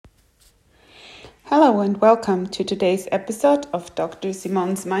Hello and welcome to today's episode of Dr.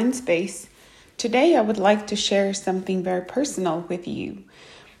 Simon's Mindspace. Today I would like to share something very personal with you.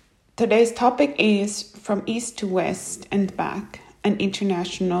 Today's topic is From East to West and Back, an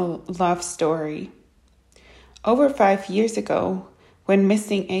international love story. Over 5 years ago, when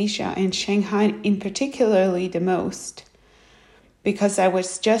missing Asia and Shanghai in particularly the most, because I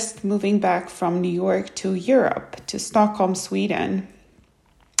was just moving back from New York to Europe, to Stockholm, Sweden,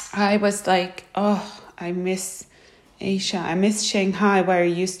 I was like, I miss Asia. I miss Shanghai, where I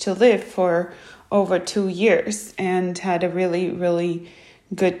used to live for over 2 years and had a really, really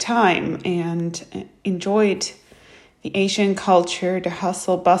good time and enjoyed the Asian culture, the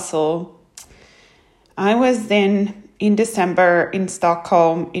hustle bustle. I was then in December in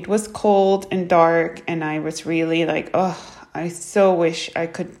Stockholm. It was cold and dark, and I was really like, I so wish I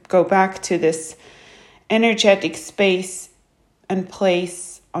could go back to this energetic space and place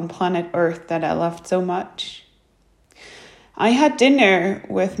on planet Earth that I loved so much. I had dinner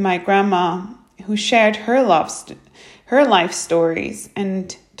with my grandma, who shared her life stories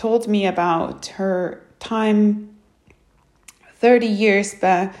and told me about her time 30 years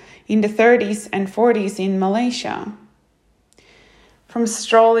back in the 30s and 40s in Malaysia. From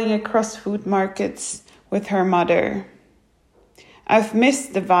strolling across food markets with her mother. I've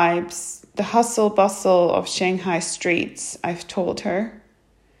missed the vibes, the hustle bustle of Shanghai streets, I've told her.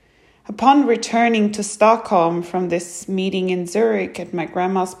 Upon returning to Stockholm from this meeting in Zurich at my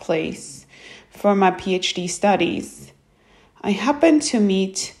grandma's place for my PhD studies, I happened to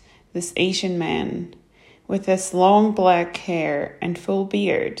meet this Asian man with his long black hair and full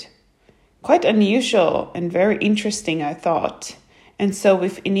beard. Quite unusual and very interesting, I thought. And so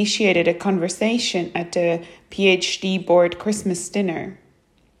we've initiated a conversation at the PhD board Christmas dinner.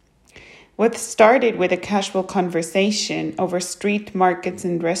 What started with a casual conversation over street markets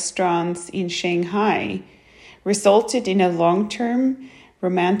and restaurants in Shanghai resulted in a long-term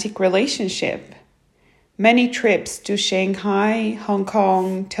romantic relationship. Many trips to Shanghai, Hong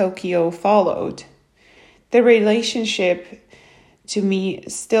Kong, Tokyo followed. The relationship to me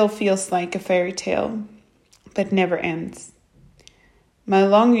still feels like a fairy tale that never ends. My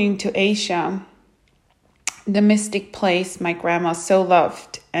longing to Asia, the mystic place my grandma so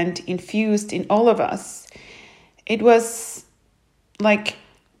loved and infused in all of us. It was like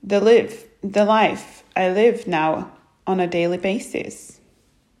the life I live now on a daily basis.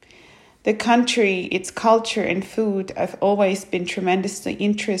 The country, its culture and food I've always been tremendously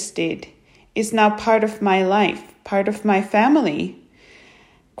interested is now part of my life, part of my family.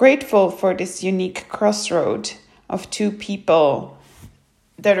 Grateful for this unique crossroad of two people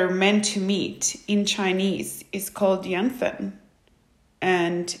that are meant to meet. In Chinese is called Yanfen,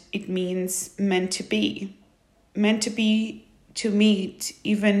 and it means meant to be to meet,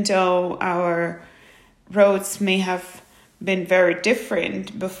 even though our roads may have been very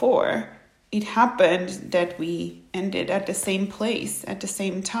different before. It happened that we ended at the same place at the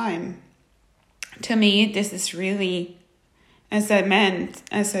same time. To me, this is really, as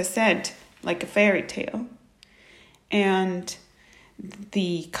I said, like a fairy tale. And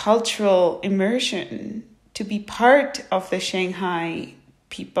the cultural immersion to be part of the Shanghai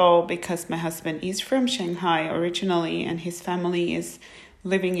people, because my husband is from Shanghai originally and his family is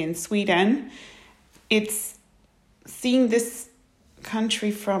living in Sweden. It's seeing this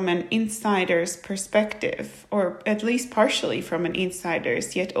country from an insider's perspective, or at least partially from an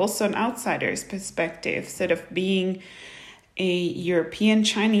insider's, yet also an outsider's perspective, sort of being a European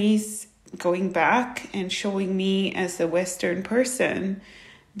Chinese going back and showing me as a Western person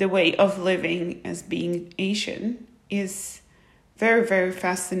the way of living as being Asian is very, very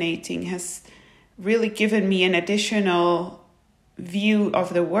fascinating, has really given me an additional view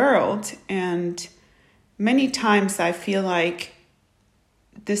of the world. And many times I feel like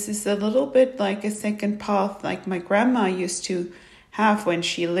this is a little bit like a second path, like my grandma used to have when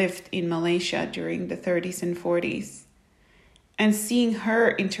she lived in Malaysia during the 30s and 40s. And seeing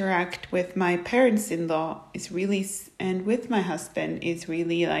her interact with my parents-in-law is really, and with my husband, is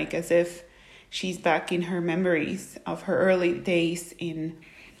really like as if she's back in her memories of her early days in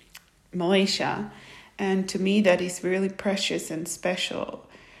Malaysia. And to me, that is really precious and special.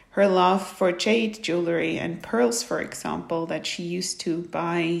 Her love for jade jewelry and pearls, for example, that she used to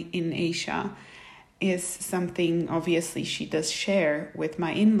buy in Asia is something obviously she does share with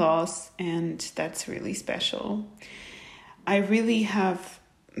my in-laws, and that's really special. I really have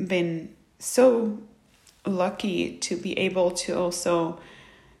been so lucky to be able to also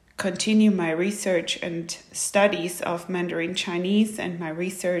continue my research and studies of Mandarin Chinese and my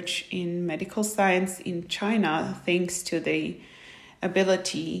research in medical science in China, thanks to the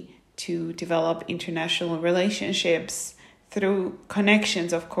ability to develop international relationships through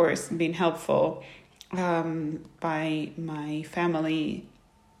connections, of course, being helpful by my family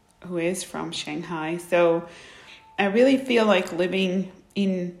who is from Shanghai. So I really feel like living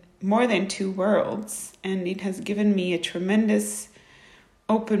in more than two worlds, and it has given me a tremendous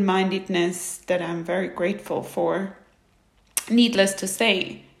open-mindedness that I'm very grateful for. Needless to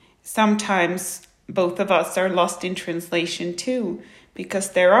say, sometimes both of us are lost in translation too,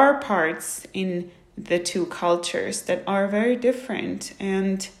 because there are parts in the two cultures that are very different,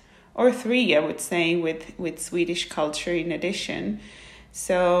 or three, I would say, with Swedish culture in addition.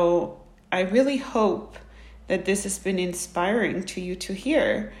 So I really hope that this has been inspiring to you to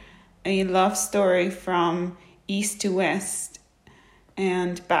hear a love story from east to west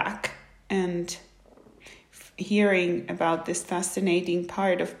and back, and hearing about this fascinating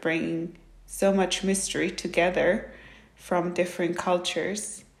part of bringing so much mystery together from different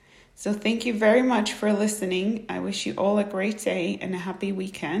cultures. So thank you very much for listening. I wish you all a great day and a happy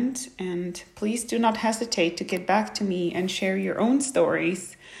weekend. And please do not hesitate to get back to me and share your own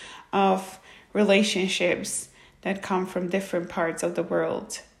stories of relationships that come from different parts of the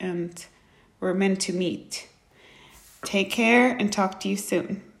world and were meant to meet. Take care and talk to you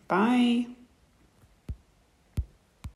soon. Bye.